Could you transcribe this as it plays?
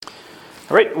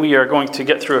All right, we are going to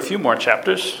get through a few more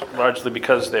chapters, largely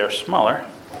because they are smaller.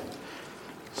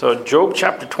 So Job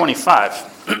chapter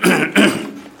 25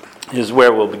 is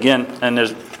where we'll begin, and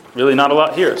there's really not a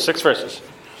lot here, 6 verses.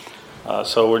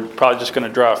 So we're probably just going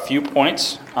to draw a few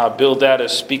points. Bildad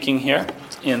is speaking here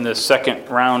in the third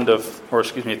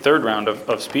round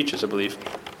of speeches, I believe.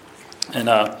 And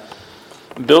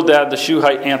Bildad the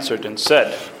Shuhite answered and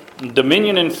said,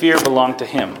 "Dominion and fear belong to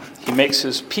him. He makes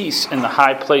his peace in the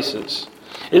high places.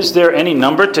 Is there any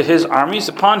number to his armies?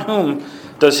 Upon whom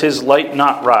does his light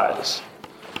not rise?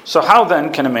 So how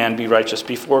then can a man be righteous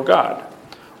before God?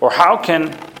 Or how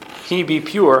can he be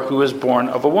pure who is born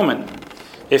of a woman?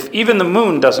 If even the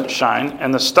moon doesn't shine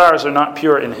and the stars are not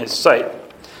pure in his sight,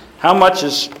 how much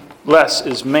less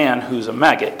is man who's a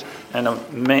maggot and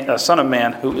a son of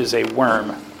man who is a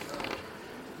worm?"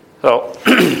 So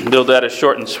Bildad is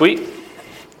short and sweet.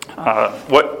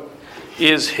 What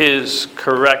is his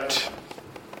correct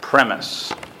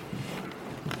premise?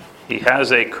 He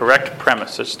has a correct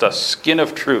premise. It's the skin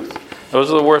of truth.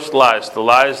 Those are the worst lies, the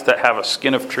lies that have a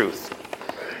skin of truth.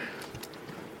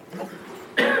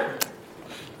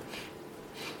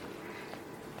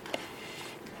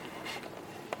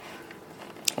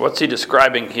 What's he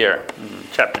describing here in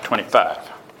chapter 25?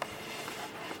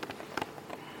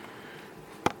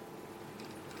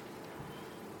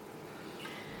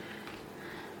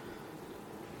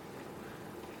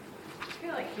 I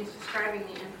feel like he's describing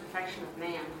the imperfection of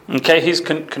man. Okay, he's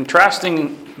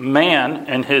contrasting man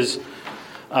and his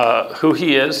who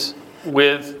he is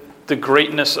with the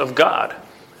greatness of God,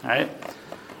 right?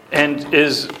 And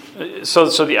so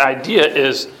the idea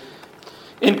is,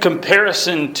 in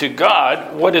comparison to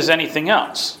God, what is anything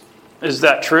else? Is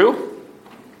that true?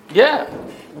 Yeah.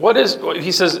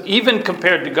 He says, even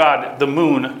compared to God, the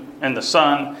moon and the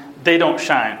sun, they don't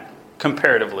shine,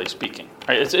 comparatively speaking.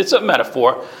 Right? It's a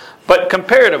metaphor, but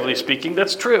comparatively speaking,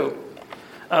 that's true.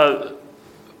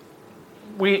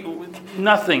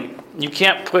 Nothing. You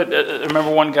can't put. I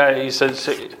remember one guy. He says,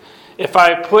 if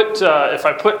I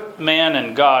put man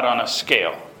and God on a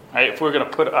scale, right? If we're going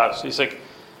to put us, he's like,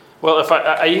 well, if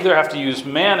I either have to use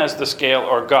man as the scale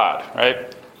or God,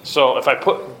 right? So if I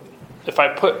put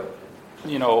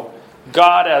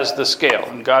God as the scale,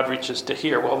 and God reaches to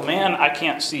here, well, man, I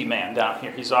can't see man down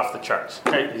here. He's off the charts,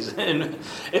 right?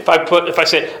 If I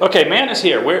say, okay, man is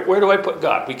here, where do I put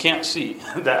God? We can't see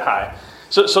that high.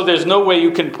 So there's no way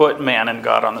you can put man and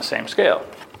God on the same scale.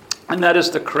 And that is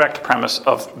the correct premise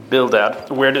of Bildad.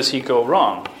 Where does he go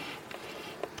wrong?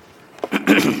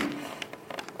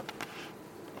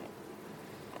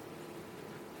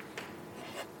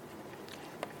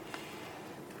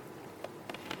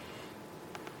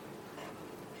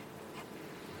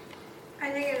 I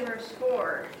think in verse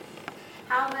 4,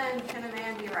 how then can a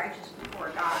man be righteous before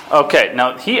God? Okay,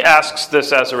 now he asks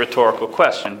this as a rhetorical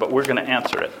question, but we're going to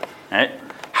answer it. Right?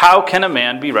 How can a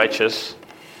man be righteous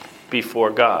before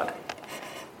God?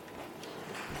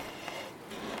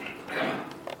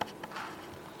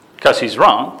 Because he's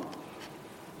wrong,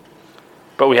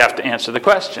 but we have to answer the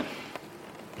question.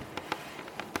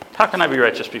 How can I be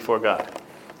righteous before God?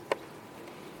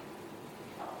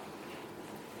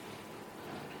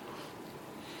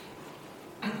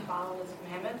 Follow his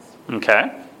commandments.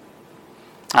 Okay.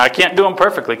 I can't do them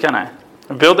perfectly, can I?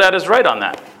 Bildad is right on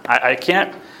that. I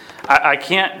can't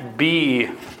be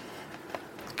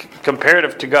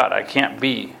comparative to God. I can't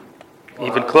be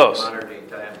even close. In modern day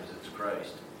times, it's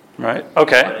Christ. Right?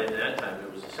 Okay. But in that time,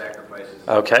 it was the sacrifices.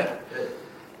 Okay.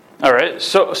 All right.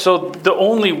 So the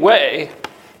only way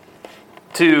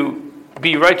to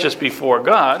be righteous before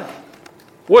God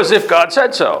was if God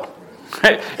said so.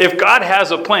 If God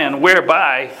has a plan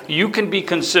whereby you can be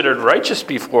considered righteous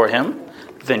before him,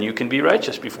 then you can be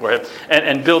righteous before him.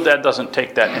 And Bildad doesn't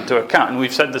take that into account. And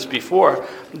we've said this before,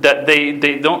 that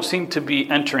they don't seem to be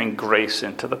entering grace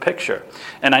into the picture.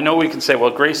 And I know we can say,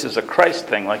 well, grace is a Christ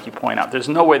thing, like you point out. There's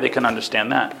no way they can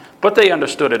understand that. But they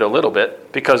understood it a little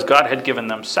bit, because God had given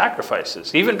them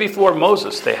sacrifices. Even before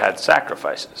Moses, they had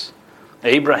sacrifices.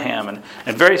 Abraham and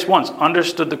various ones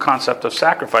understood the concept of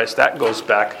sacrifice. That goes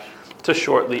back to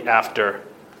shortly after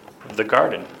the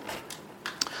garden.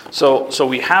 So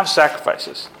we have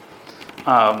sacrifices,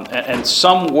 and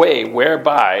some way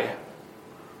whereby,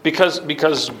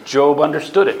 because Job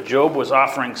understood it. Job was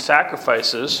offering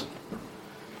sacrifices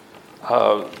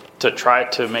to try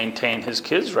to maintain his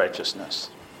kids' righteousness.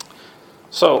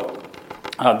 So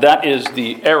that is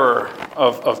the error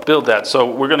of Bildad. So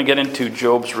we're going to get into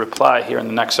Job's reply here in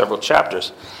the next several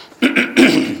chapters.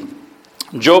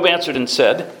 Job answered and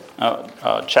said,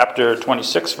 chapter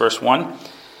 26, verse 1,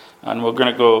 and we'll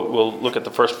look at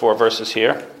the first 4 verses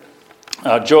here.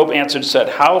 Job answered and said,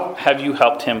 "How have you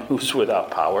helped him who's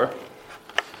without power?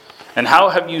 And how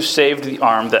have you saved the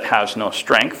arm that has no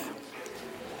strength?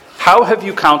 How have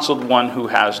you counseled one who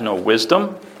has no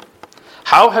wisdom?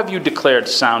 How have you declared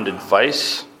sound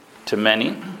advice to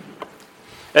many?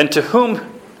 And to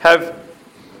whom have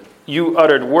you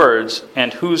uttered words,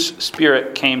 and whose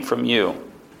spirit came from you?"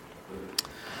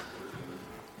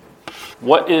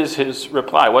 What is his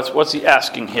reply? What's he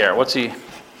asking here?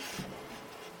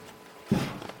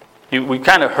 We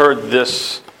kind of heard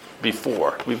this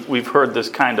before. We've heard this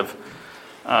kind of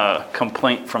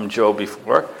complaint from Job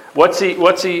before. What's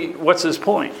his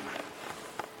point?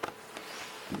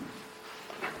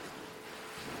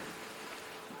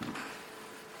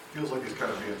 Feels like he's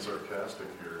kind of being sarcastic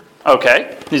here.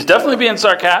 Okay, he's definitely being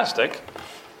sarcastic.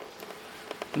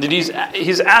 He's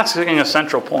asking a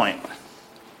central point.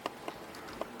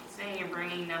 Saying you're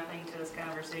bringing nothing to this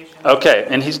conversation. Okay,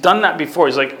 and he's done that before.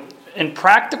 He's like, in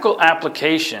practical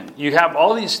application, you have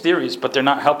all these theories, but they're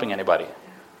not helping anybody.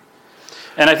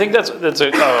 And I think that's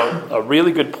a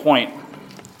really good point.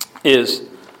 Is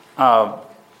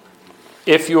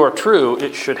if you're true,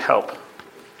 it should help.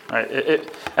 Right?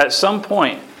 At some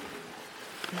point,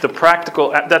 the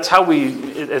practical. That's how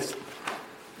it's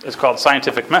called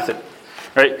scientific method.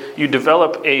 Right? You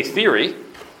develop a theory,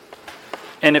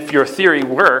 and if your theory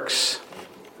works,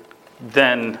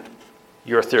 then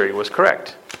your theory was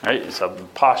correct. Right? It's a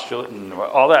postulate and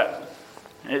all that.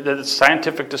 The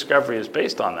scientific discovery is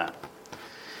based on that.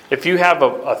 If you have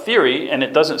a theory and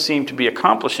it doesn't seem to be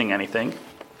accomplishing anything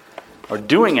or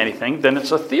doing anything, then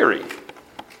it's a theory.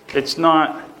 It's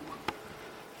not,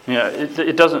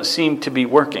 it doesn't seem to be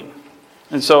working.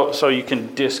 And so you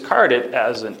can discard it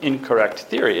as an incorrect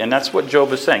theory. And that's what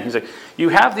Job is saying. He's like, you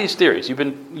have these theories. You've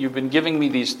been giving me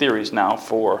these theories now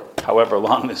for however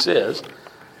long this is.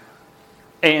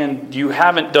 And you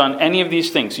haven't done any of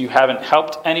these things. You haven't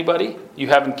helped anybody. You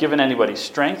haven't given anybody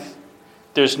strength.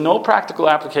 There's no practical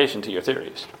application to your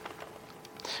theories.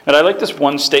 And I like this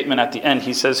one statement at the end.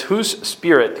 He says, "Whose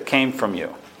spirit came from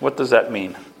you?" What does that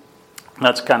mean?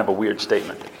 That's kind of a weird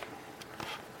statement.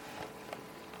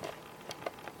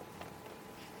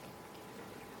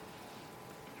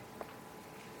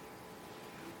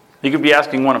 You could be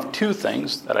asking one of two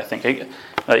things that I think.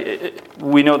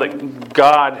 We know that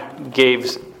God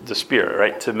gave the Spirit,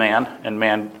 right, to man, and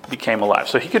man became alive.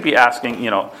 So he could be asking,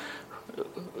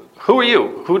 who are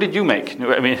you? Who did you make?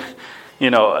 I mean,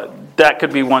 that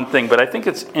could be one thing. But I think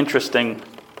it's interesting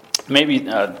maybe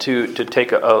to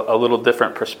take a little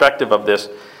different perspective of this,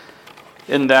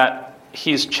 in that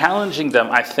he's challenging them,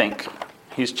 I think.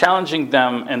 He's challenging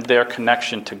them and their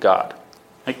connection to God.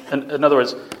 In other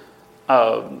words,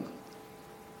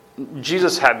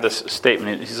 Jesus had this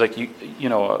statement. He's like,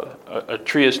 a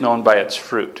tree is known by its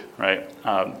fruit, right?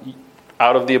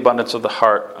 Out of the abundance of the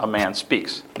heart, a man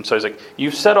speaks. And so he's like,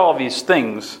 you've said all these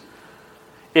things.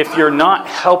 If you're not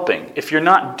helping, if you're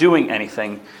not doing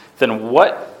anything, then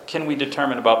what can we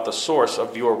determine about the source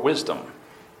of your wisdom?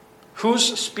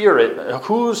 Whose spirit,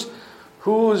 whose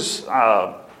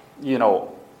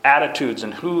attitudes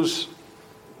and whose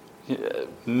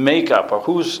makeup or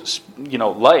whose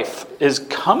life is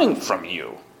coming from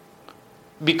you?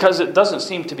 Because it doesn't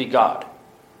seem to be God.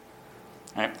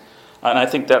 Right? And I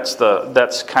think that's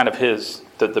kind of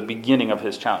the beginning of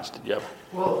his challenge. Did you have?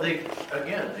 Well, they got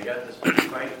this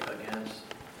fight against,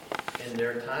 in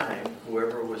their time,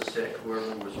 whoever was sick,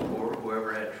 whoever was poor,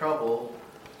 whoever had trouble,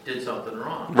 did something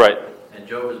wrong. Right. And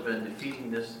Job has been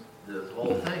defeating the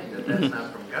whole thing, that's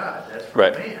not from God, that's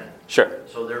from man. Sure.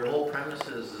 So their whole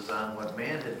premises is on what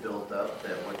man had built up,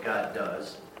 that what God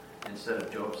does, instead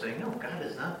of Job saying, no, God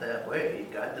is not that way.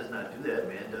 God does not do that.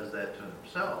 Man does that to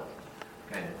himself,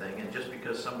 kind of thing. And just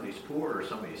because somebody's poor or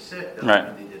somebody's sick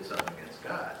doesn't mean they did something against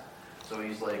God. So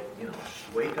he's like,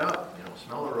 wake up,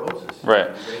 smell the roses. Right.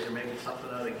 You guys are making something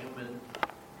out of human.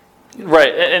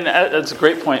 Right, and that's a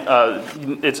great point.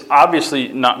 It's obviously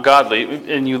not godly,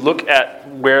 and you look at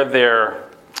where their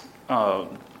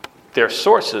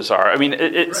sources are. I mean,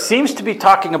 it seems to be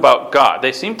talking about God.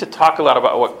 They seem to talk a lot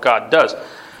about what God does,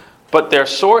 but their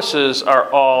sources are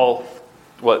all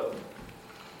what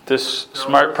this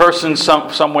smart person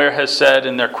somewhere has said,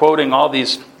 and they're quoting all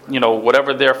these,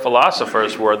 whatever their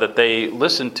philosophers were that they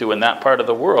listened to in that part of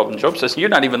the world. And Job says, you're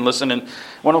not even listening.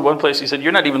 One place he said,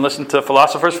 you're not even listening to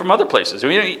philosophers from other places. I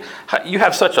mean, you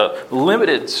have such a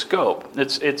limited scope.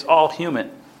 It's all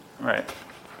human, right?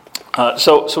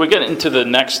 So we get into the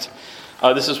next.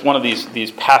 This is one of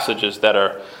these passages that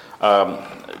are,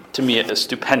 to me,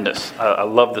 stupendous. I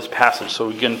love this passage. So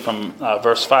we begin from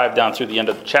verse 5 down through the end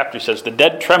of the chapter. He says, the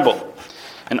dead tremble,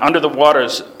 and under the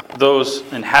waters those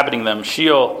inhabiting them.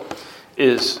 Sheol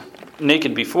is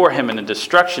naked before him, and the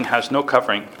destruction has no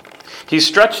covering. He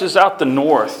stretches out the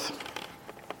north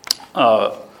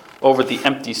over the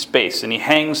empty space, and he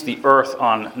hangs the earth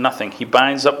on nothing. He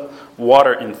binds up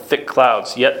water in thick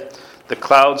clouds, yet the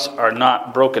clouds are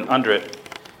not broken under it.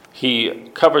 He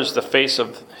covers the face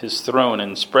of his throne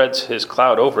and spreads his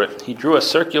cloud over it. He drew a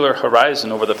circular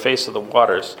horizon over the face of the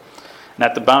waters, and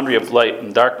at the boundary of light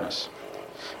and darkness.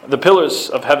 The pillars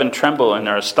of heaven tremble and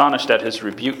are astonished at his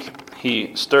rebuke.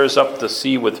 He stirs up the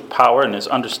sea with power, and his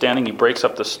understanding he breaks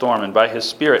up the storm. And by his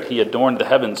spirit he adorned the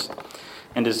heavens,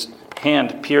 and his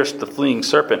hand pierced the fleeing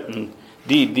serpent.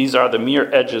 Indeed, these are the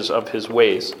mere edges of his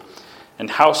ways. And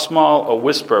how small a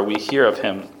whisper we hear of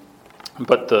him,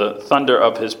 but the thunder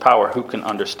of his power who can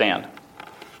understand?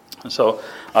 And so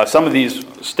some of these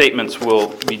statements will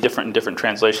be different in different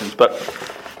translations, but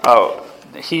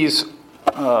he's...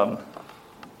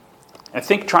 I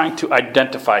think trying to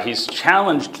identify, he's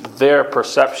challenged their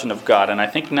perception of God, and I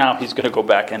think now he's going to go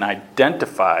back and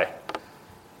identify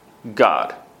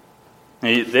God.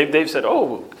 They've said,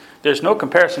 oh, there's no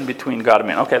comparison between God and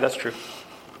man. Okay, that's true.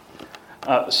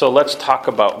 So let's talk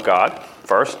about God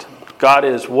first. God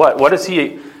is what? What is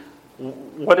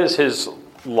his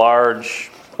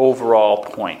large overall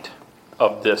point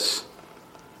of this?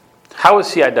 How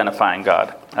is he identifying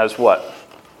God? As what?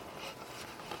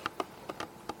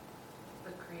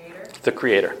 The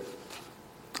Creator.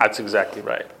 That's exactly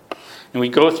right. And we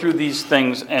go through these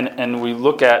things and we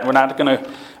look at,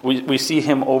 we see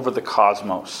him over the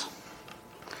cosmos.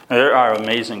 Now, there are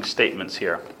amazing statements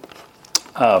here.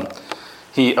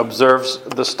 He observes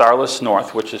the starless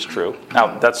north, which is true.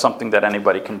 Now, that's something that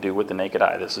anybody can do with the naked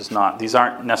eye. These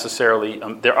aren't necessarily,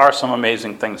 there are some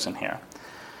amazing things in here.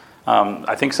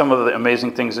 I think some of the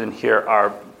amazing things in here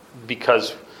are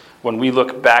because when we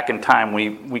look back in time,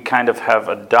 we kind of have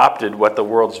adopted what the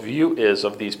world's view is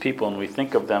of these people, and we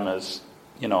think of them as,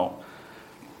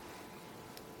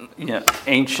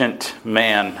 ancient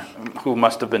man who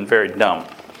must have been very dumb.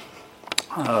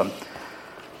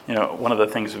 One of the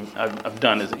things I've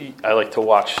done is I like to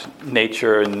watch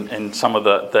nature and some of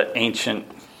the ancient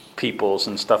peoples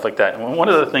and stuff like that. And one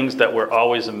of the things that we're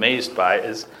always amazed by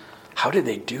is, how did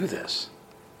they do this?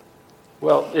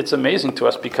 Well, it's amazing to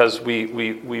us because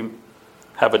we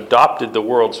have adopted the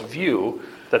world's view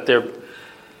that they're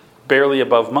barely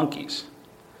above monkeys.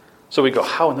 So we go,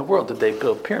 how in the world did they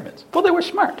build pyramids? Well, they were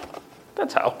smart.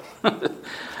 That's how.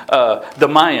 The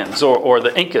Mayans or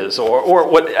the Incas or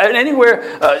what? Anywhere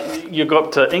you go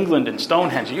up to England and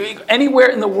Stonehenge, anywhere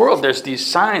in the world, there's these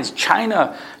signs.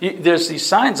 China, there's these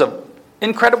signs of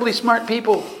incredibly smart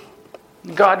people.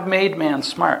 God made man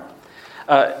smart.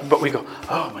 But we go,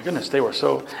 oh my goodness, they were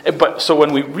so... But so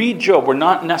when we read Job, we're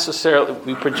not necessarily...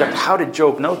 We project, how did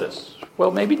Job know this?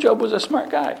 Well, maybe Job was a smart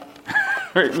guy.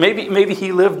 maybe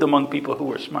he lived among people who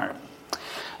were smart.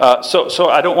 So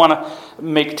I don't want to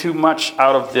make too much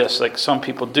out of this like some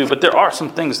people do. But there are some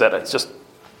things that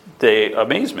they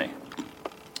amaze me.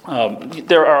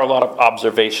 There are a lot of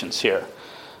observations here.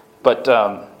 But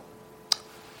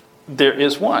there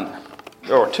is one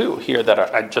or two here that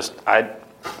I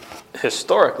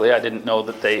historically, I didn't know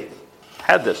that they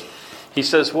had this. He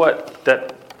says what?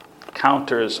 That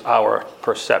counters our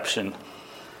perception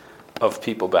of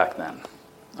people back then.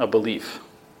 A belief.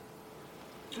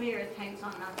 The earth hangs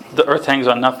on nothing. The earth hangs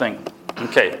on nothing.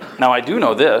 Okay. Now I do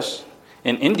know this.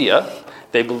 In India,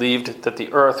 they believed that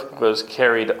the earth was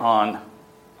carried on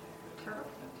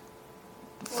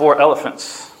 4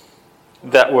 elephants.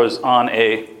 That was on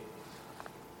a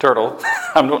turtle.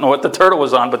 I don't know what the turtle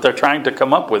was on, but they're trying to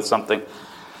come up with something.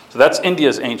 So that's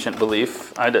India's ancient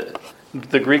belief.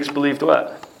 The Greeks believed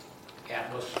what?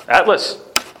 Atlas,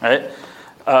 right?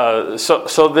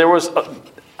 So there was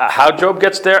how Job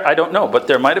gets there, I don't know, but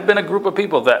there might have been a group of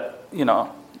people that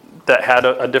that had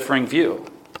a differing view.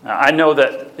 Now, I know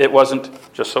that it wasn't,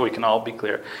 just so we can all be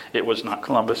clear, it was not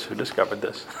Columbus who discovered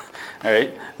this. All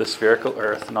right, the spherical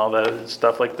Earth and all that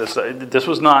stuff like this. This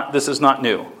is not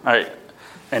new. All right.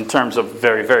 In terms of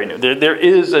very, very new. There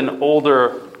is an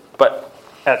older, but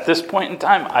at this point in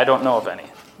time, I don't know of any.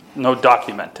 No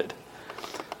documented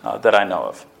that I know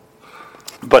of.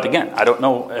 But again, I don't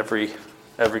know every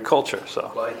culture.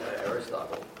 So. Well,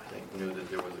 Aristotle, I think, knew that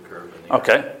there was a curve in the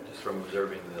Okay. Earth, just from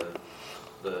observing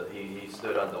he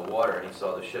stood on the water and he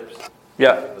saw the ships.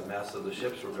 Yeah. The mass of the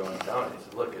ships were going down. And he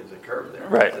said, "Look, there's a curve there."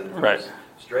 Right. He said, if it Right. was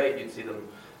straight, you'd see them.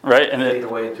 Right, and fade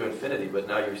away into infinity, but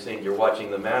now you're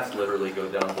watching the mass literally go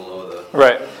down below the...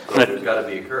 Right. So there's got to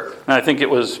be a curve. And I think it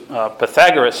was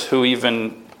Pythagoras who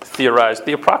even theorized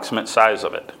the approximate size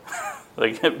of it.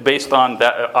 Like, based on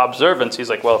that observance, he's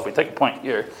like, well, if we take a point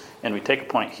here and we take a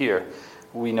point here,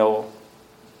 we know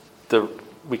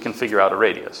we can figure out a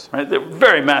radius. Right? They're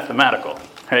very mathematical.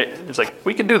 Right? It's like,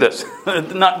 we can do this.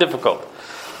 Not difficult.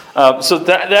 So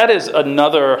that is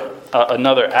another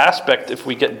aspect if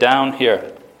we get down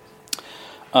here.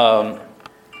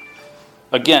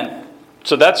 Again,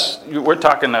 so we're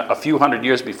talking a few hundred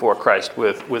years before Christ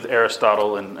with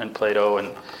Aristotle and Plato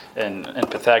and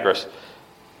Pythagoras.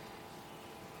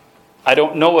 I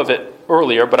don't know of it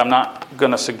earlier, but I'm not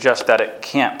going to suggest that it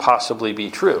can't possibly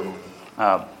be true.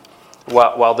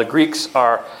 While the Greeks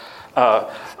are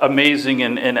amazing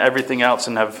in everything else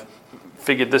and have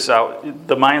figured this out,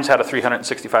 the Mayans had a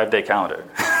 365-day calendar.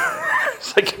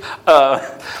 It's like,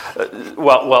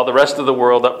 while the rest of the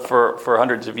world up for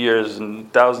hundreds of years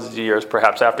and thousands of years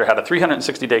perhaps after had a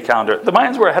 360-day calendar, the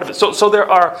Mayans were ahead of it. So there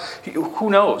are, who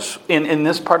knows, in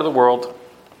this part of the world,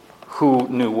 who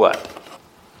knew what?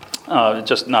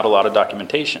 Just not a lot of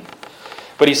documentation.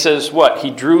 But he says what?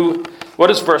 What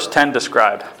does verse 10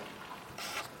 describe?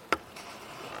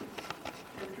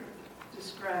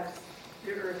 Describes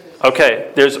the earth as...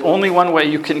 Okay, there's only one way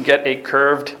you can get a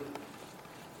curved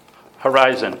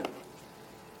horizon.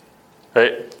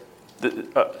 Right?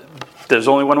 There's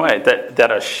only one way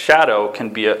that a shadow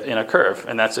can be in a curve,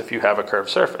 and that's if you have a curved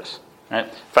surface. Right?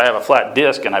 If I have a flat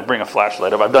disc and I bring a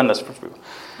flashlight up, I've done this for you,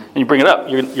 and you bring it up,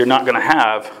 you're not going to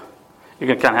have... You're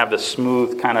going to kind of have this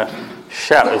smooth kind of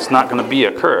shadow. It's not going to be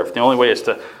a curve. The only way is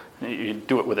you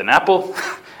do it with an apple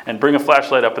and bring a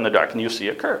flashlight up in the dark and you'll see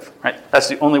a curve. Right? That's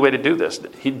the only way to do this.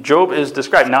 Job is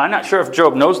described. Now, I'm not sure if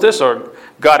Job knows this or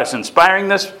God is inspiring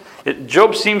this.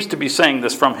 Job seems to be saying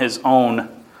this from his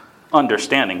own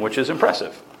understanding, which is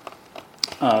impressive.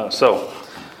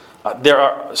 There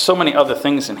are so many other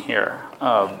things in here.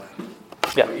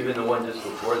 Yeah. Even the one just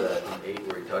before that, in 8,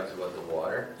 where he talks about the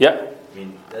water. Yeah. I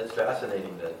mean, that's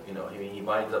fascinating that, he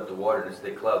binds up the water and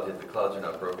the clouds, yet the clouds are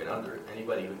not broken under it.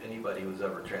 Anybody who's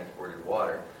ever transported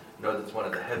water knows it's one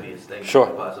of the heaviest things Sure. you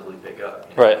can possibly pick up.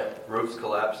 Right. Roofs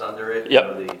collapse under it.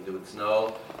 Yep. They do it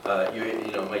snow.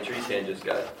 My tree stand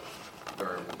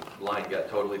line got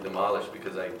totally demolished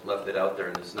because I left it out there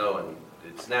in the snow and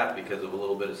it snapped because of a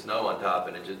little bit of snow on top,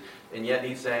 and yet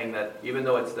he's saying that even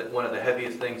though it's one of the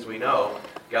heaviest things we know,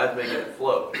 God's making it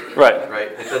float. Right.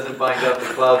 Right. It doesn't bind up the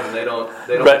clouds and they don't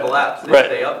Right. collapse. They Right.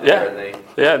 stay up there and they.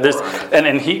 Yeah.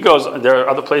 And he goes. There are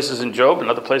other places in Job and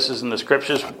other places in the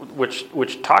scriptures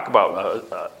which talk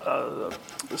about.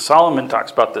 Solomon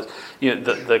talks about this,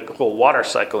 the whole water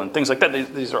cycle and things like that.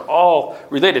 These are all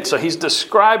related. So he's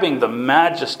describing the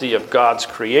majesty of God's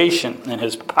creation and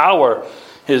His power,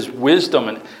 His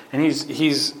wisdom, and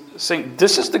he's saying,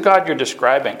 this is the God you're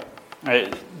describing.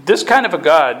 Right? This kind of a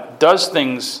God does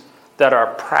things that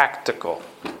are practical.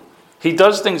 He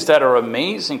does things that are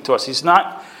amazing to us.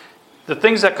 The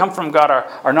things that come from God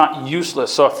are not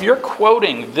useless. So if you're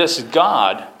quoting this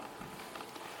God,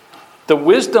 the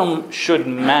wisdom should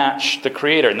match the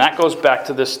Creator. And that goes back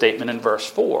to this statement in verse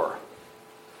 4.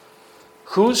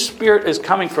 Whose spirit is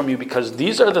coming from you? Because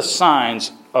these are the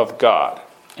signs of God.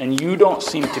 And you don't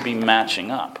seem to be matching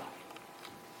up.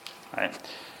 Right?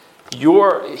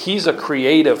 He's a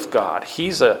creative God.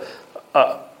 He's I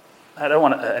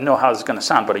know how it's going to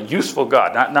sound, but a useful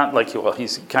God. Not like, well,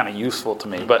 he's kind of useful to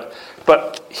me, but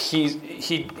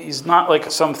he's not like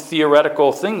some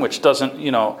theoretical thing which doesn't,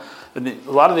 a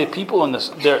lot of the people in this,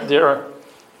 they're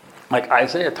like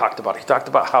Isaiah talked about. He talked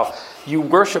about how you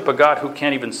worship a God who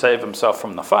can't even save himself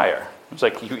from the fire. It's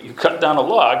like you cut down a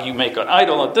log, you make an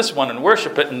idol of this one and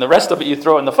worship it, and the rest of it you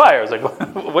throw in the fire. It's like,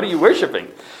 what are you worshiping?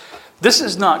 This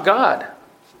is not God.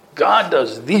 God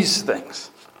does these things.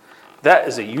 That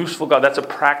is a useful God. That's a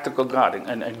practical God.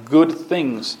 And good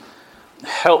things,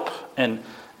 help and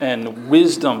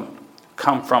wisdom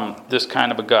come from this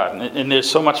kind of a God. And there's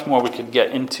so much more we could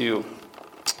get into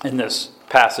in this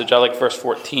passage. I like verse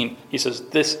 14. He says,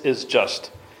 this is just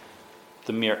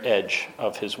the mere edge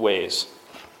of his ways.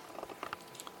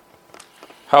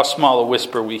 How small a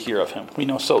whisper we hear of him. We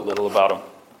know so little about him.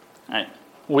 Right?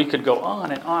 We could go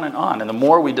on and on and on. And the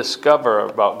more we discover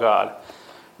about God,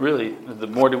 really, the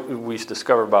more we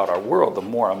discover about our world, the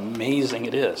more amazing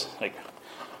it is. Like,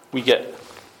 we get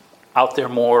out there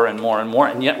more and more and more,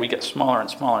 and yet we get smaller and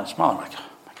smaller and smaller. Like, oh,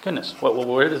 my goodness,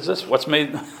 where is this? What's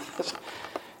made?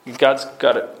 God's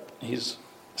got it. He's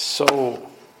so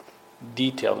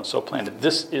detailed and so planned.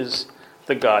 This is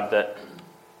the God that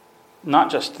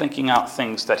not just thinking out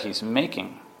things that he's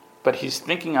making, but he's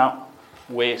thinking out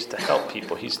ways to help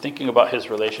people. He's thinking about his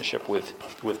relationship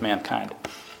with mankind.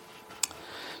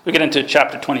 We get into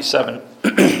chapter 27.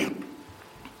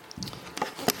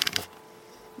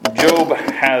 Job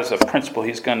has a principle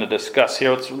he's going to discuss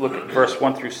here. Let's look at verse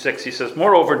 1 through 6. He says,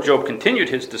 "Moreover, Job continued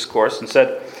his discourse and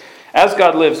said, 'As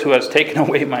God lives, who has taken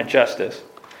away my justice,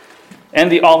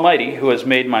 and the Almighty, who has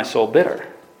made my soul bitter,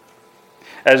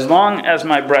 as long as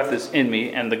my breath is in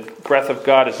me and the breath of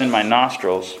God is in my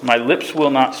nostrils, my lips will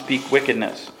not speak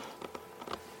wickedness.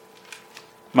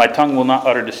 My tongue will not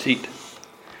utter deceit.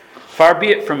 Far be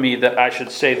it from me that I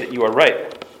should say that you are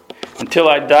right. Until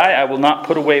I die, I will not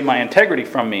put away my integrity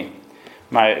from me.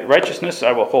 My righteousness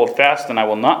I will hold fast, and I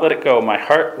will not let it go. My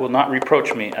heart will not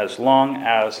reproach me as long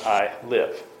as I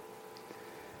live.'"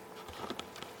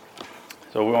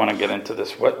 So we want to get into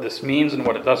this, what this means and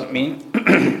what it doesn't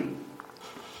mean.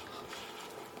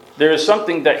 There is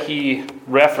something that he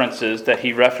references, that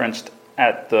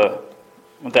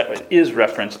is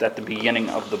referenced at the beginning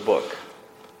of the book.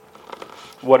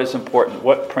 What is important?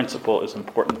 What principle is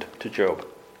important to Job?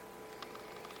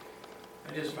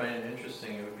 I just find it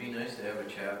interesting. It would be nice to have a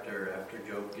chapter after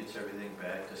Job gets everything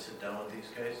back to sit down with these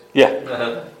guys.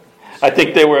 Yeah. I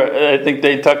think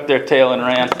they tucked their tail and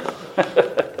ran.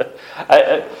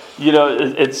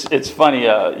 It's funny,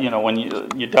 when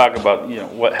you talk about,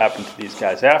 what happened to these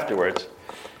guys afterwards.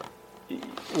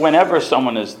 Whenever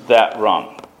someone is that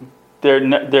wrong, they're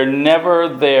never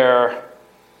there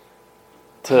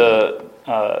to,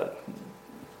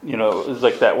 it's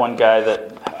like that one guy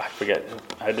that, I forget,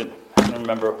 I didn't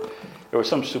remember, there was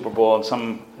some Super Bowl and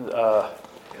some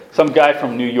guy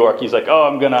from New York, he's like, "Oh,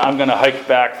 I'm gonna hike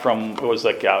back from," it was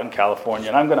like out in California,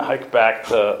 "and I'm gonna hike back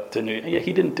to New York." Yeah,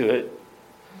 he didn't do it.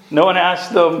 No one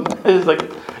asked him. It's like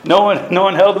no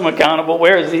one held him accountable.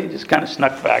 Where is he? He just kind of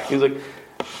snuck back. He was like,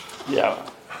 yeah,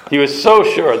 he was so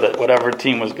sure that whatever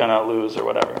team was gonna lose or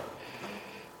whatever.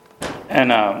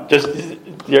 And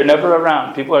you're never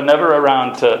around. People are never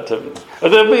around to.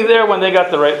 They'll be there when they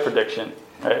got the right prediction,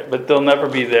 right? But they'll never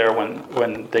be there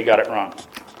when they got it wrong.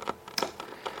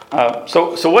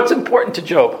 So what's important to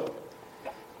Job?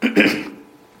 Not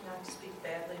to speak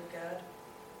badly of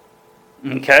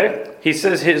God. Okay. He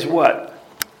says his what?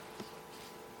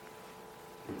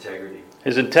 Integrity.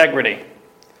 His integrity.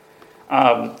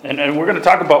 And we're going to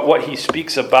talk about what he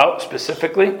speaks about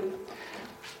specifically.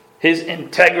 His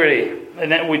integrity.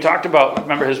 And then we talked about,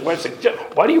 remember his wife said,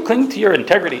 "Why do you cling to your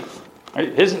integrity?"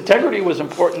 Right? His integrity was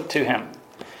important to him.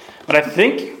 But I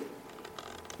think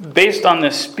based on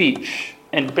this speech,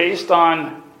 and based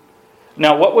on,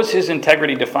 now what was his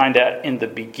integrity defined at in the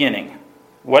beginning?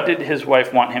 What did his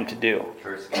wife want him to do?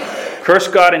 Curse God. Curse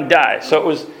God and die. So it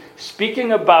was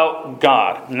speaking about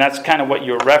God, and that's kind of what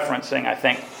you're referencing, I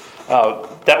think.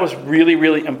 That was really,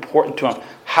 really important to him.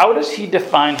 How does he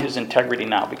define his integrity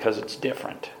now? Because it's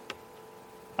different.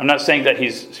 I'm not saying that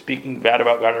he's speaking bad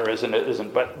about God or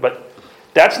isn't, but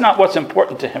that's not what's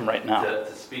important to him right now. To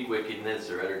speak wickedness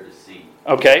or utter deceit.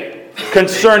 Okay.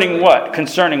 Concerning what?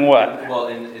 Concerning what? Well,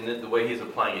 in the way he's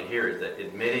applying it here is that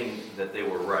admitting that they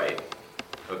were right,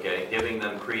 okay, giving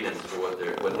them credence for what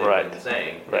they've Right. been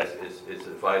saying Right. is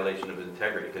a violation of his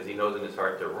integrity because he knows in his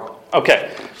heart they're wrong. Okay.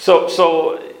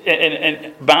 So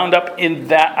and bound up in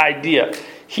that idea,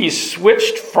 he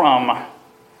switched from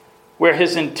where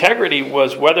his integrity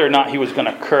was whether or not he was going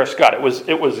to curse God. It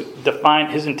was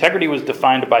defined. His integrity was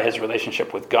defined by his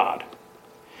relationship with God.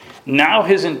 Now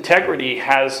his integrity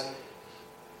has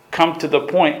come to the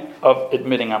point of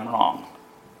admitting I'm wrong.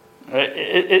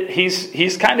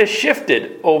 He's kind of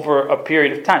shifted over a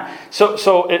period of time.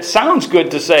 So it sounds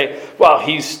good to say, well,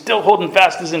 he's still holding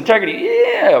fast his integrity.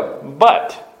 Yeah,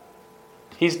 but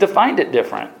he's defined it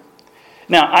different.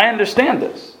 Now, I understand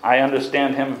this. I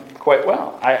understand him quite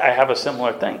well. I have a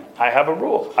similar thing. I have a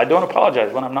rule. I don't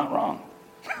apologize when I'm not wrong.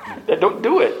 I don't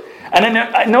do it. And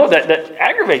I know that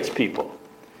aggravates people.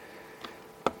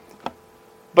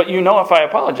 But if I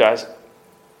apologize,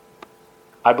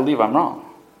 I believe I'm wrong.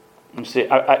 You see,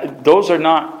 those are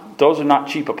not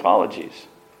cheap apologies.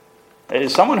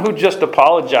 It's someone who just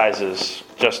apologizes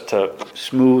just to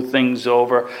smooth things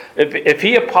over. If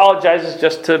he apologizes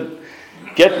just to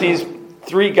get these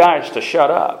three guys to shut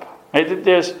up,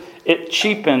 it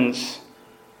cheapens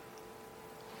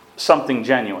something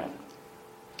genuine,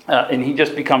 and he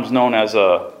just becomes known as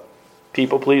a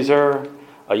people pleaser,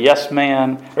 a yes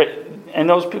man, right? And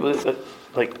those people,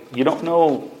 you don't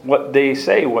know what they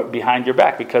say behind your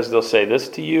back because they'll say this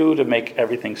to you to make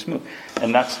everything smooth.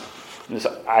 And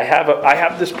I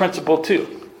have this principle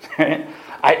too.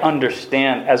 I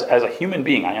understand, as a human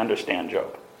being, I understand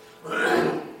Job.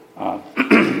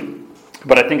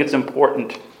 But I think it's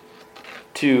important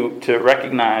to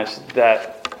recognize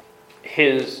that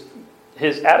his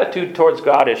attitude towards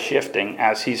God is shifting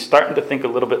as he's starting to think a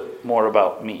little bit more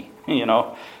about me.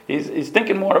 He's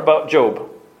thinking more about Job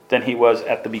than he was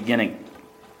at the beginning.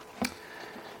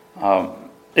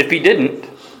 If he didn't,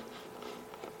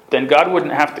 then God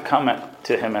wouldn't have to come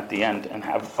to him at the end and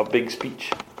have a big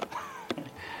speech.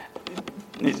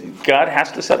 God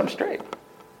has to set him straight.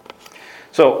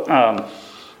 So,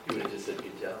 You would have just said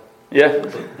good job. yeah,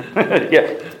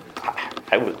 yeah,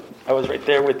 I was right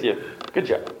there with you. Good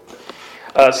job.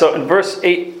 So in verse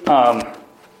 8,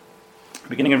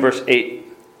 beginning in verse 8,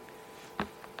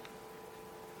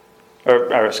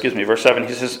 or excuse me, verse 7,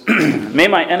 he says, "May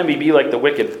my enemy be like the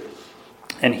wicked,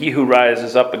 and he who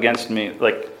rises up against me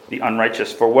like the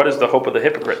unrighteous. For what is the hope of the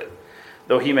hypocrite,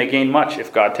 though he may gain much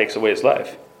if God takes away his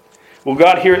life? Will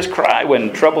God hear his cry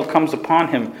when trouble comes upon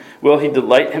him? Will he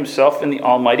delight himself in the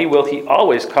Almighty? Will he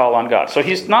always call on God?" So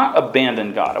he's not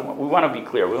abandoned God. We want to be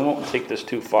clear. We won't take this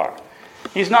too far.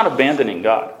 He's not abandoning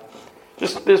God.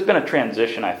 Just there's been a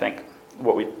transition, I think,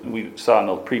 what we saw in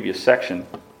the previous section.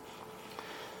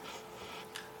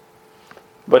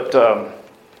 But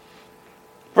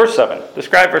verse 7,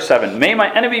 describe verse 7. "May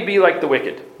my enemy be like the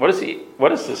wicked." What is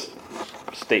this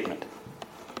statement?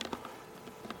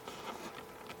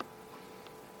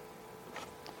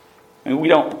 I mean, we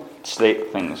don't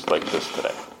state things like this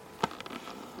today.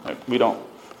 Right? We don't.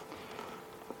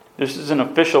 This is an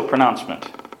official pronouncement.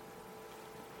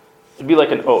 It'd be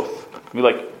like an oath. It'd be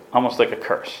like almost like a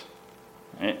curse.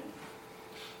 Right?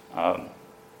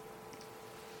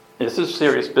 This is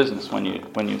serious business when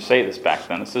you say this back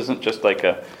then. This isn't just like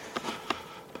a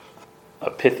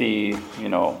pithy,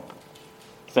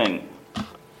 thing.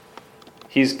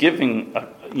 He's giving,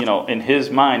 in his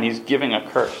mind, he's giving a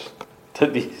curse to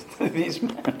these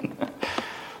men.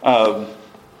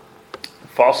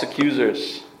 False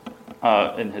accusers,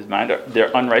 in his mind,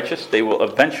 they're unrighteous. They will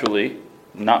eventually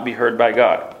not be heard by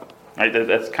God. Right?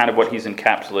 That's kind of what he's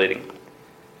encapsulating.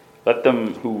 Let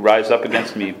them who rise up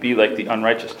against me be like the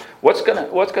unrighteous. What's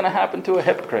gonna happen to a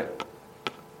hypocrite?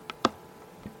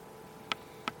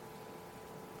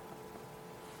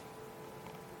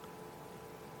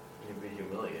 You'd be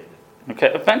humiliated.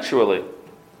 Okay, eventually.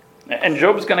 And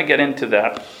Job's going to get into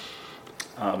that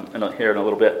here in a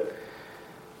little bit.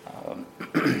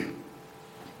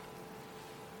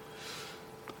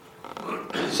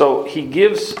 So he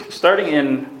gives, starting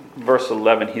in verse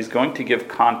 11, he's going to give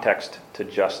context to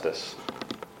justice.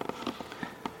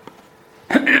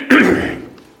 And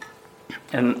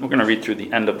we're going to read through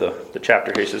the end of the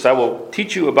chapter here. He says, "I will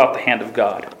teach you about the hand of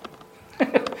God."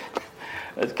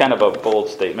 That's kind of a bold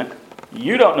statement.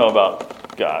 You don't know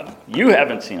about God. You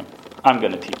haven't seen him. I'm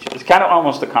going to teach you. It's kind of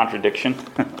almost a contradiction.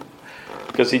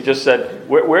 Because he just said,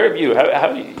 where have you?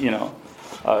 How do you,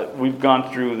 we've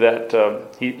gone through that.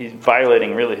 He's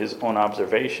violating really his own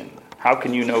observation. How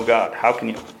can you know God? How can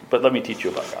you? But let me teach you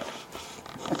about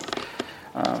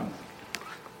God.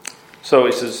 So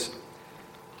he says,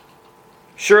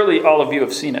 "Surely all of you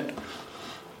have seen it.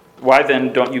 Why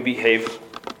then don't you behave?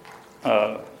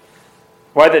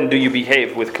 Why then do you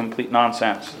behave with complete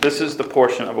nonsense? This is the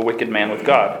portion of a wicked man with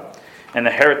God, and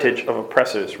the heritage of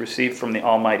oppressors received from the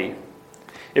Almighty.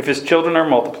 If his children are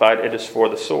multiplied, it is for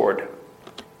the sword,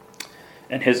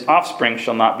 and his offspring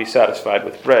shall not be satisfied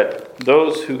with bread.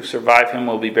 Those who survive him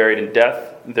will be buried in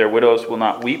death. Their widows will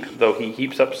not weep, though he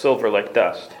heaps up silver like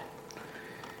dust.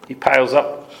 He piles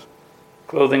up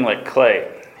clothing like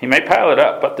clay. He may pile it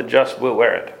up, but the just will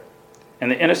wear it, and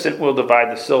the innocent will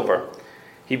divide the silver.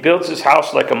 He builds his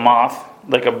house like a moth,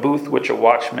 like a booth which a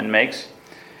watchman makes.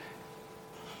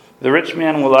 The rich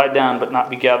man will lie down but not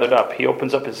be gathered up. He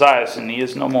opens up his eyes and he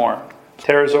is no more.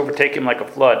 Terrors overtake him like a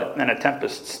flood, and a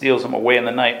tempest steals him away in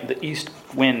the night. The east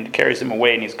wind carries him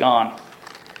away and he's gone.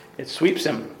 It sweeps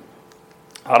him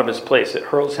out of his place. It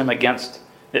hurls against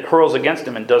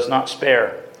him and does not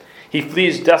spare. He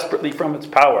flees desperately from its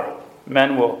power.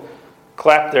 Men will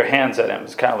clap their hands at him.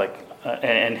 It's kind of like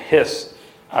and hiss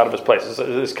out of his place.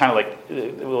 It's kind of like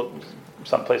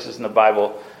some places in the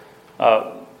Bible.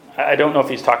 I don't know if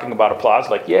he's talking about applause,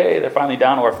 like "yay, they're finally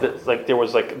down," or if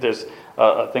there's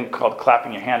a thing called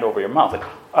clapping your hand over your mouth,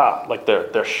 like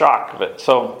they're shocked of it.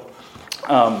 So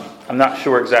I'm not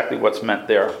sure exactly what's meant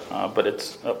there,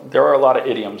 but there are a lot of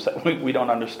idioms that we don't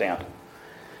understand.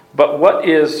 But what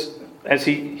is, as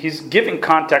he's giving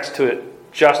context to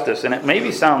it, justice, and it maybe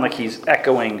sound like he's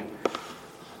echoing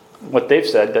what they've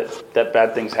said, that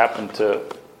bad things happen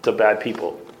to bad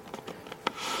people.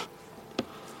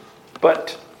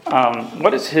 But how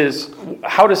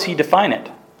does he define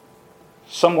it?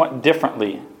 Somewhat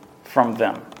differently from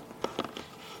them.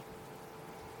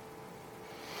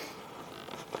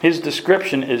 His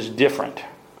description is different.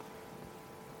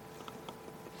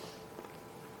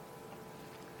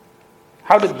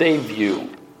 How did they view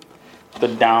the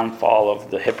downfall of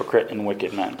the hypocrite and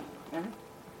wicked men.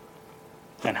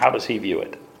 And how does he view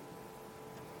it?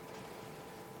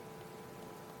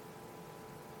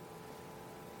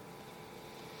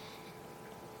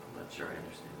 I'm not sure I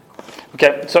understand the question.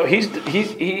 Okay, so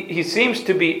he seems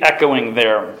to be echoing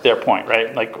their point,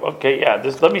 right? Like, okay, yeah,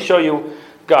 let me show you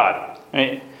God. I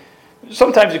mean,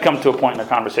 sometimes you come to a point in a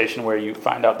conversation where you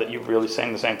find out that you're really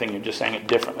saying the same thing, you're just saying it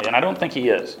differently, and I don't think he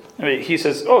is. I mean, he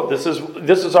says, oh, this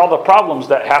is all the problems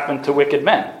that happen to wicked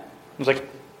men. It's like,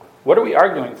 what are we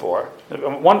arguing for?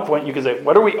 At one point you could say,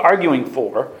 what are we arguing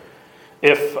for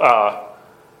if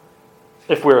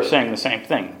we're saying the same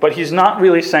thing? But he's not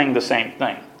really saying the same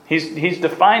thing. He's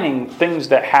defining things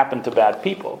that happen to bad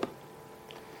people.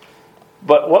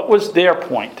 But what was their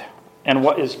point? And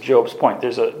what is Job's point?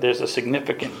 There's a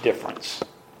significant difference.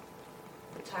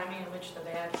 The timing in which the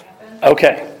bad happened.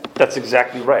 Okay, that's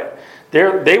exactly right.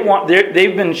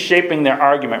 They've been shaping their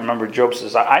argument. Remember, Job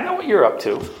says, I know what you're up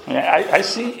to. I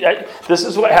see, this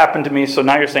is what happened to me, so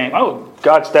now you're saying, oh,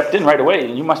 God stepped in right away,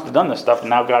 and you must have done this stuff, and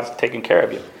now God's taking care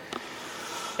of you.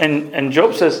 And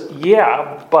Job says,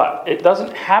 yeah, but it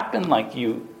doesn't happen like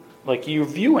you're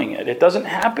viewing it. It doesn't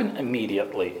happen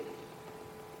immediately.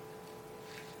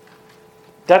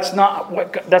 That's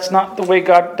not the way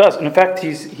God does. And in fact,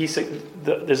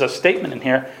 there's a statement in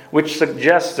here which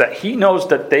suggests that he knows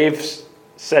that they've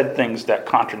said things that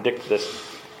contradict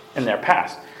this in their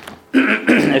past.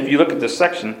 If you look at this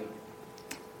section,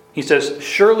 he says,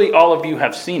 surely all of you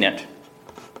have seen it.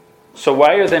 So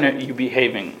why are then you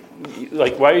behaving?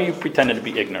 Like, why are you pretending to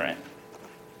be ignorant?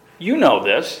 You know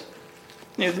this.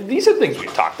 These are things we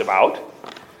talked about.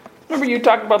 Remember you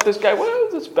talked about this guy, why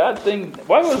was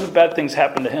bad things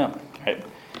happen to him? Right?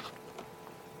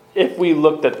 If we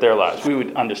looked at their lives, we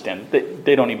would understand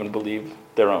they don't even believe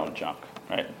their own junk.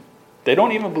 Right? They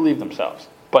don't even believe themselves.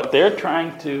 But they're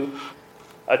trying to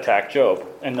attack Job,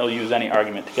 and they'll use any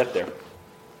argument to get there.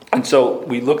 And so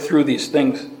we look through these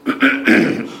things,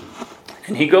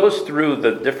 and he goes through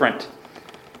the different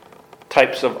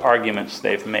types of arguments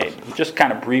they've made, just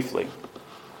kind of briefly.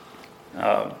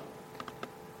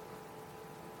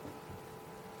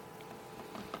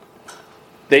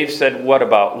 They've said, what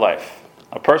about life?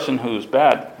 A person who's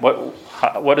bad,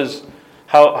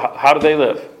 how do they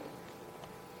live?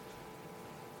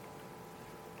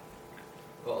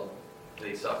 Well,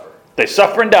 they suffer. They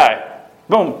suffer and die.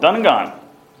 Boom, done and gone.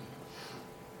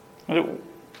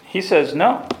 He says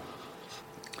no.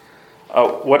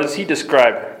 What does he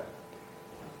describe?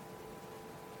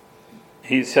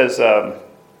 He says,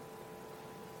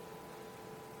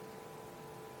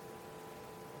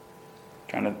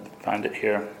 trying to find it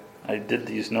here. I did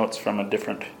these notes from a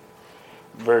different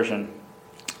version.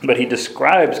 But he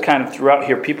describes kind of throughout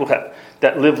here people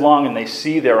that live long and they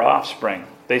see their offspring.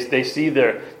 They see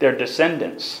their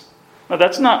descendants. No,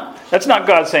 that's not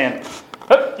God saying,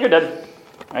 oh, you're dead.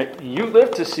 Right? You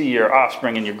live to see your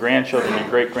offspring and your grandchildren and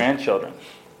great-grandchildren.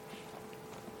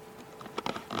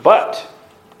 But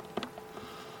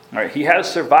all right, he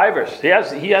has survivors. He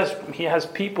has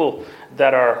people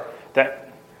that.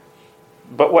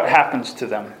 But what happens to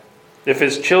them? If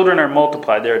his children are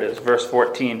multiplied, there it is, verse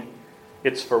 14.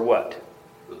 It's for what?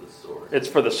 For the sword. It's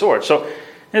for the sword. So,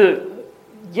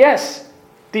 yes,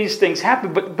 these things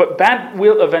happen, but bad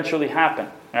will eventually happen.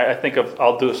 Right? I think of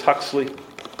Aldous Huxley.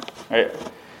 Right?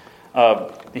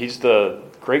 He's the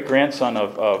great-grandson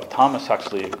of Thomas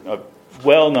Huxley, a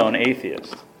well-known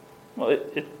atheist. Well,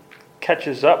 it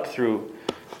catches up through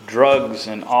drugs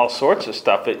and all sorts of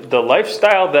stuff. The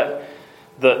lifestyle that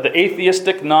the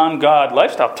atheistic non-God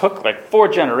lifestyle took like 4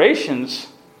 generations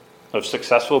of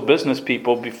successful business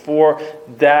people before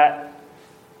that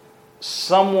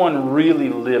someone really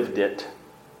lived it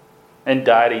and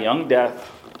died a young death,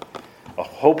 a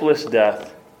hopeless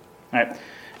death. Right?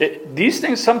 These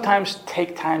things sometimes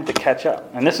take time to catch up,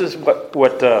 and this is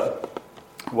what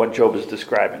Job is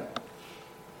describing.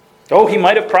 Oh, he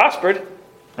might have prospered,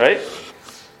 right?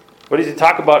 What does he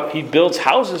talk about? He builds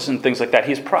houses and things like that.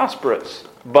 He's prosperous.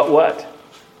 But what?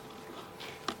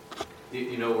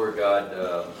 You know where God,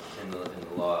 in the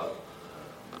law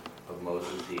of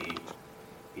Moses,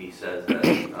 he says that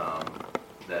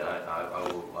I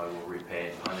will repay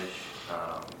and punish.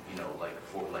 I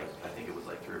think it was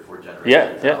like 3 or 4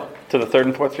 generations. Yeah, to the 3rd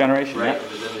and 4th generation. Right, Yeah.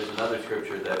 but then there's another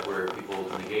scripture where people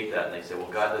negate that and they say, well,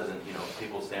 God doesn't.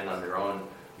 People stand on their own,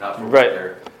 not for what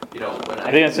they're.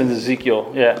 I think it's in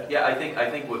Ezekiel. Yeah. Yeah, I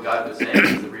think what God was saying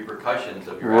is the repercussions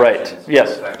of your Right. actions.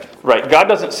 Yes. Right. God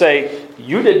doesn't say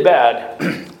you did bad,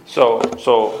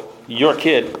 so your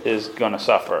kid is going to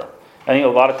suffer. I think a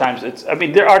lot of times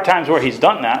there are times where he's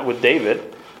done that with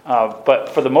David, but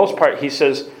for the most part, he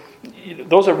says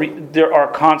there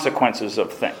are consequences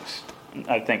of things.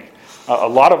 I think a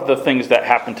lot of the things that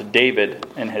happened to David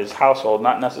and his household,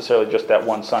 not necessarily just that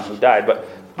one son who died,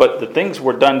 but the things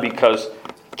were done because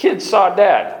kids saw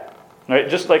dad, right?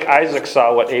 Just like Isaac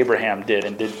saw what Abraham did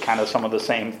and did kind of some of the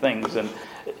same things. And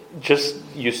just,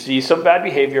 you see some bad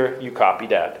behavior, you copy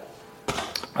dad.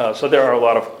 So there are a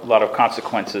lot of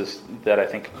consequences that I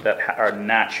think that are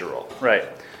natural, right?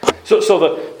 So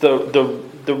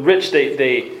the rich,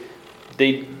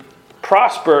 they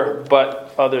prosper,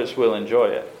 but others will enjoy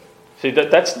it. See,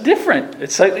 that's different.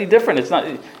 It's slightly different. It's not,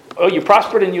 oh, you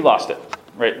prospered and you lost it,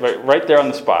 right there on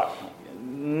the spot.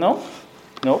 No,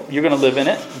 you're going to live in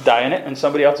it, die in it, and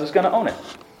somebody else is going to own it,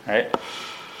 right?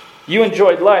 You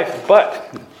enjoyed life,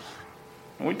 but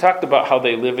we talked about how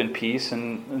they live in peace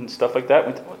and stuff like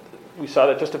that. We saw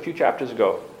that just a few chapters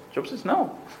ago. Job says,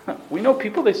 no. We know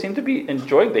people, they seem to be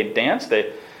enjoying, they dance,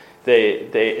 they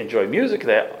enjoy music,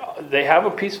 they have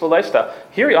a peaceful lifestyle.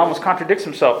 Here he almost contradicts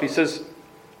himself. He says,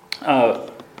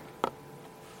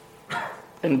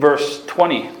 in verse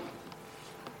 20,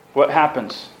 what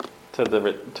happens to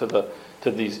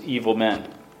these evil men?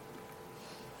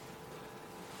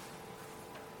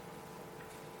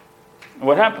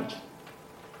 What happens?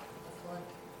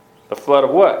 The flood of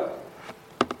what?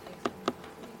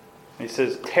 He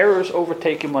says, terrors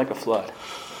overtake him like a flood.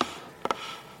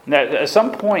 Now, at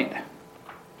some point,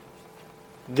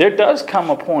 there does come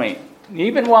a point,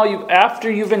 even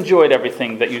after you've enjoyed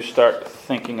everything, that you start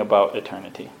thinking about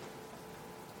eternity.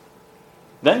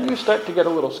 Then you start to get a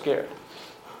little scared.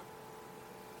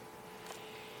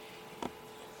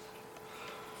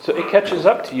 So it catches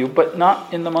up to you, but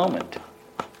not in the moment.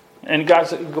 And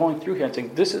God's going through here and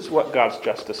saying, this is what God's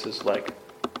justice is like.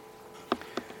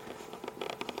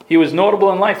 He was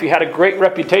notable in life. He had a great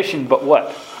reputation, but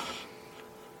what?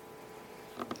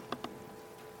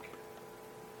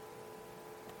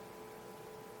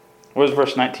 What does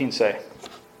verse 19 say?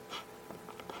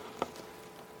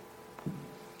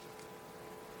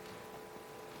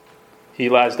 He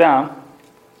lies down,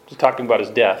 just talking about his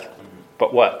death,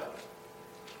 but what?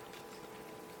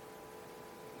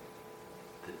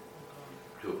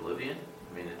 To oblivion?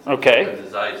 I mean, Okay. opens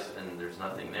his eyes and there's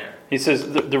nothing there. He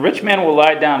says, the rich man will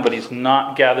lie down, but he's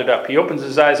not gathered up. He opens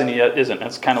his eyes and he isn't.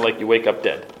 That's kind of like you wake up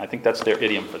dead. I think that's their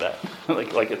idiom for that.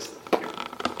 like it's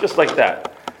just like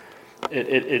that.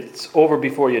 It's over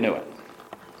before you knew it.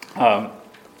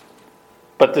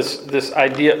 But this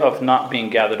idea of not being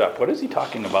gathered up, what is he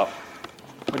talking about?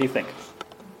 What do you think?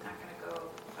 Not going to go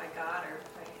by God or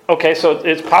by... Okay, so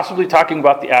it's possibly talking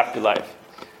about the afterlife.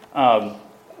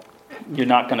 You're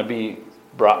not going to be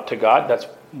brought to God. That's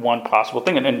one possible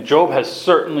thing. And Job has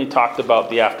certainly talked about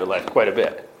the afterlife quite a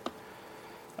bit.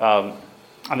 And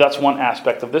that's one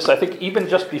aspect of this. I think even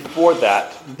just before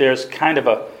that, there's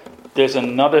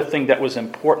another thing that was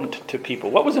important to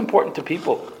people. What was important to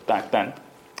people back then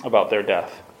about their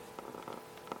death?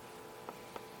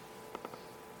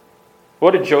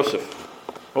 What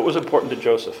was important to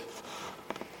Joseph?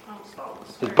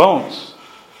 His bones.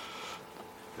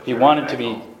 He wanted to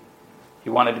be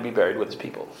buried with his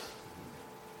people.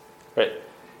 Right?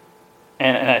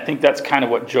 And I think that's kind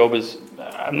of what Job is.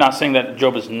 I'm not saying that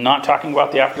Job is not talking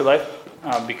about the afterlife,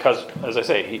 because, as I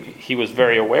say, he was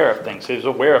very aware of things. He was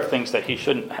aware of things that he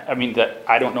shouldn't, that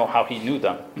I don't know how he knew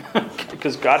them.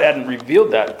 Because God hadn't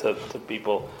revealed that to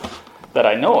people that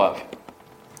I know of.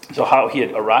 So how he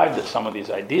had arrived at some of these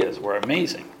ideas were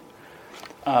amazing.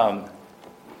 But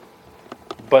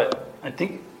I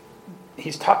think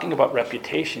he's talking about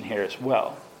reputation here as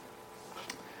well.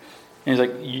 And he's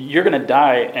like, you're going to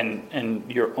die,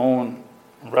 and your own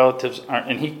relatives aren't.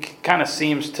 And he kind of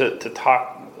seems to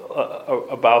talk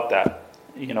about that.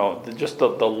 Just the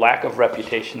lack of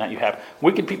reputation that you have.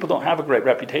 Wicked people don't have a great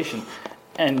reputation,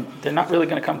 and they're not really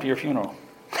going to come to your funeral.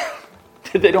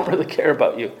 They don't really care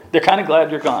about you. They're kind of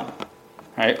glad you're gone,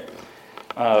 right?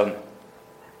 And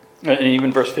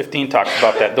even verse 15 talks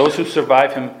about that. Those who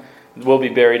survive him will be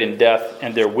buried in death,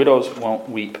 and their widows won't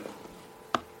weep.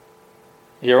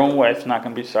 Your own wife's not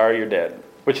going to be sorry you're dead,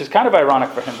 which is kind of ironic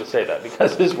for him to say that,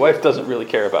 because his wife doesn't really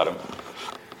care about him.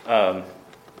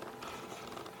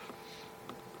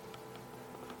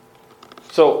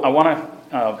 So I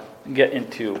want to get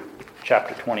into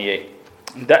chapter 28.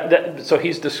 So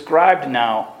he's described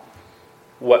now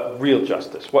what real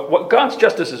justice, what God's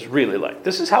justice is really like.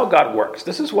 This is how God works.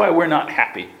 This is why we're not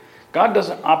happy. God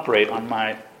doesn't operate on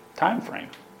my time frame.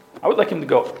 I would like him to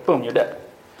go, boom, you're dead.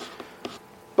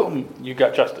 Boom, you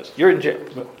got justice. You're in jail.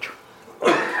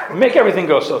 Make everything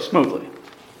go so smoothly.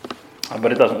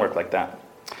 But it doesn't work like that.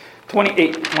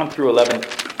 28, 1 through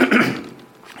 11.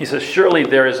 He says, surely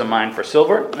there is a mine for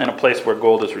silver and a place where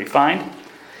gold is refined.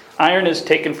 Iron is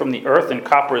taken from the earth and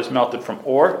copper is melted from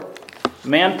ore.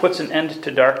 Man puts an end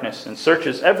to darkness and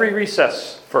searches every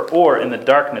recess for ore in the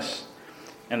darkness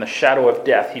and the shadow of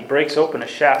death. He breaks open a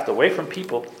shaft away from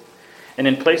people, and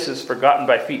in places forgotten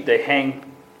by feet they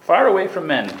hang far away from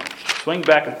men, swing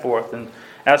back and forth. And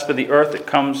as for the earth,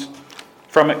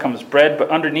 from it comes bread,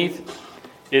 but underneath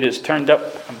it is turned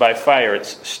up by fire.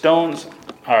 Its stones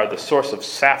are the source of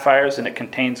sapphires, and it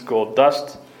contains gold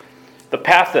dust. The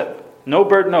path that no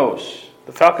bird knows,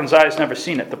 the falcon's eyes never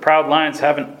seen it, the proud lions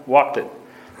haven't walked it,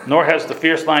 nor has the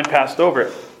fierce lion passed over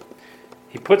it.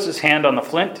 He puts his hand on the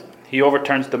flint, he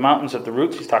overturns the mountains at the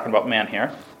roots. He's talking about man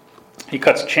here. He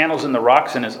cuts channels in the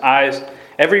rocks in his eyes,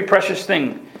 every precious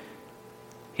thing.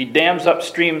 He dams up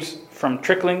streams from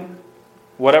trickling.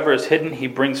 Whatever is hidden, he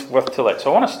brings forth to light.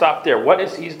 So I want to stop there.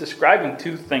 He's describing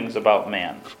two things about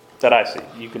man that I see.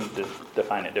 You can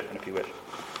define it different if you wish.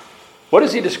 What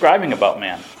is he describing about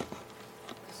man?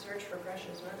 The search for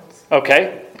precious metals.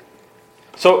 Okay.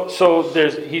 So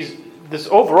he's this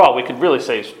overall, we could really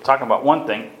say he's talking about one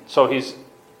thing. So he's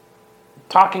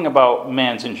talking about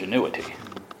man's ingenuity,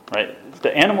 right?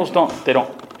 The animals don't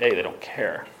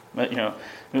care. But,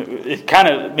 it kind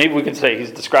of, maybe we could say he's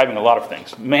describing a lot of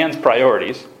things. Man's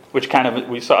priorities, which kind of,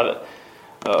 we saw that,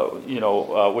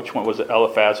 which one was it?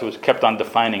 Eliphaz, who was kept on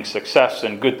defining success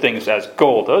and good things as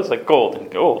gold. Oh, it's like gold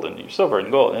and silver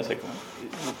and gold. And it's like,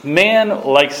 man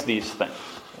likes these things.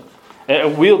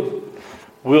 And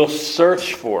we'll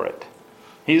search for it.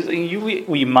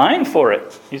 We mine for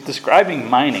it. He's describing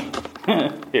mining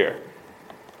here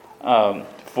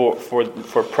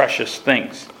for precious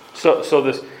things. So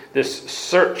this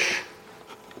search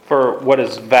for what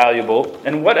is valuable.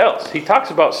 And what else? He talks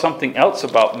about something else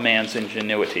about man's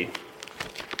ingenuity.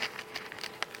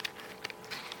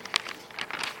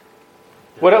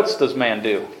 What else does man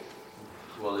do?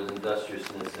 Well, there's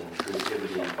industriousness and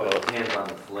creativity. He puts his hands on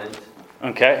the flint.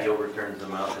 Okay. He overturns the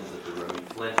mountains at the room.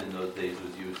 Flint in those days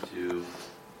was used to,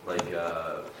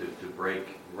 to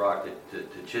break rock,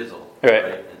 to chisel. Right.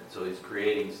 And so he's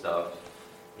creating stuff.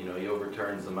 He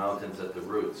overturns the mountains at the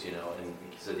roots, and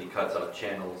he said he cuts out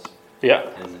channels. Yeah.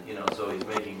 And, so he's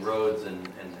making roads and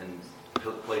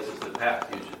places to pass.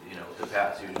 Usually,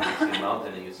 usually you see a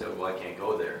mountain and you say, well, I can't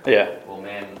go there. Yeah. Well,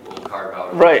 man will carve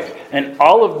out. Right. And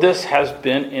all of this has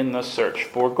been in the search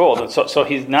for gold. And so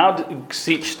he's now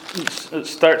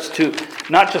starts to,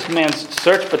 not just man's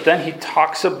search, but then he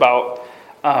talks about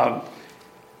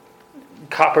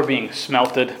copper being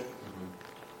smelted,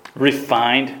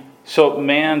 refined. So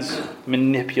man's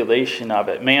manipulation of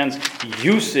it, man's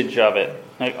usage of it,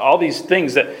 like all these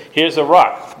things that, here's a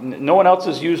rock. No one else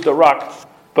has used a rock,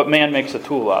 but man makes a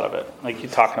tool out of it, like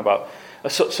you're talking about.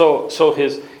 So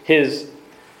his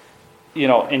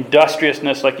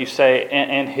industriousness, like you say,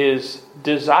 and his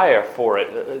desire for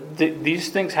it.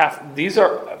 These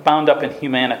are bound up in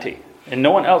humanity, and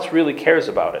no one else really cares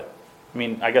about it. I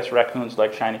mean, I guess raccoons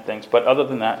like shiny things, but other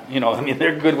than that,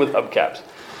 they're good with hubcaps.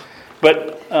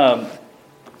 But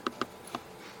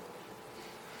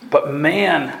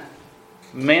man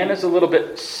is a little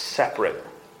bit separate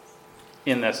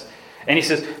in this. And he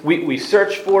says, we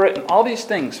search for it and all these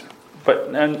things.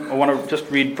 But then I want to just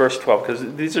read verse 12,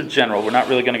 because these are general. We're not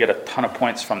really going to get a ton of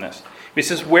points from this. He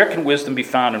says, where can wisdom be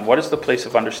found, and what is the place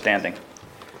of understanding?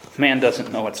 Man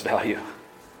doesn't know its value,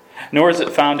 nor is it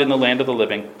found in the land of the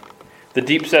living. The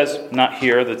deep says, not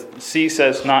here. The sea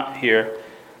says, not here.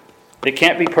 It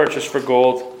can't be purchased for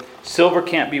gold. Silver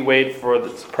can't be weighed for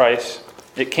its price.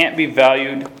 It can't be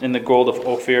valued in the gold of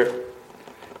Ophir,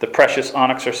 the precious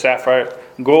onyx or sapphire.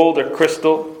 Gold or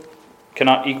crystal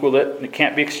cannot equal it. It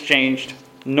can't be exchanged.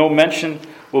 No mention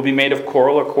will be made of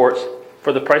coral or quartz,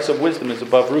 for the price of wisdom is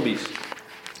above rubies.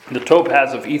 The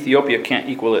topaz of Ethiopia can't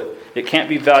equal it. It can't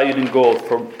be valued in gold,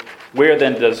 for where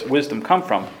then does wisdom come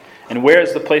from? And where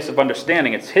is the place of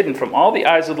understanding? It's hidden from all the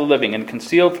eyes of the living and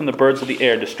concealed from the birds of the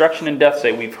air. Destruction and death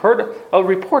say, we've heard a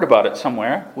report about it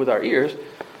somewhere with our ears.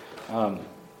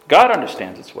 God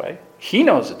understands its way. He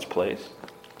knows its place.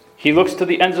 He looks to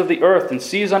the ends of the earth and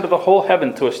sees under the whole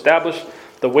heaven to establish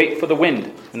the weight for the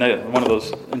wind. And one of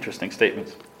those interesting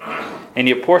statements. And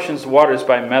he apportions waters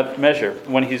by measure.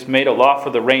 When he's made a law for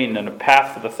the rain and a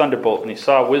path for the thunderbolt, and he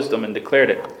saw wisdom and declared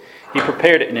it. He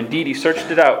prepared it, and indeed he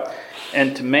searched it out.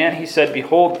 And to man he said,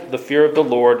 behold, the fear of the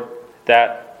Lord,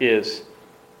 that is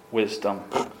wisdom.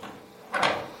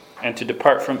 And to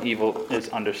depart from evil is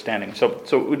understanding. So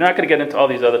we're not going to get into all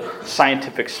these other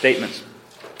scientific statements.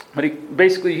 But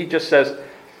he just says,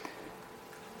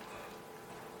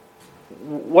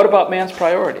 what about man's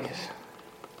priorities?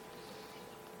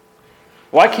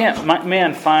 Why can't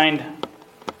man find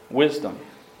wisdom?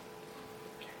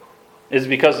 Is it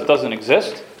because it doesn't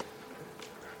exist?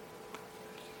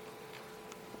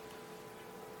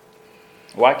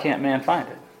 Why can't man find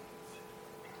it?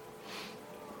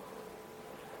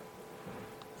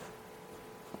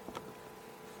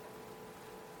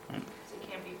 It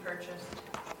can't be purchased.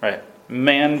 Right.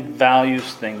 Man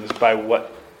values things by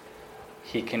what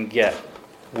he can get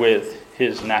with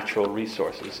his natural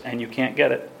resources, and you can't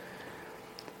get it.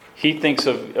 He thinks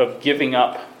of giving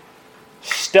up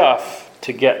stuff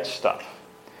to get stuff.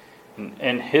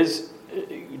 And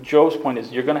Job's point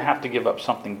is, you're going to have to give up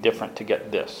something different to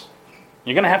get this.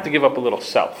 You're going to have to give up a little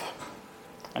self.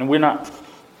 And we're not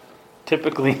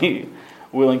typically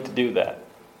willing to do that.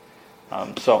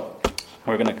 So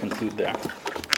we're going to conclude there.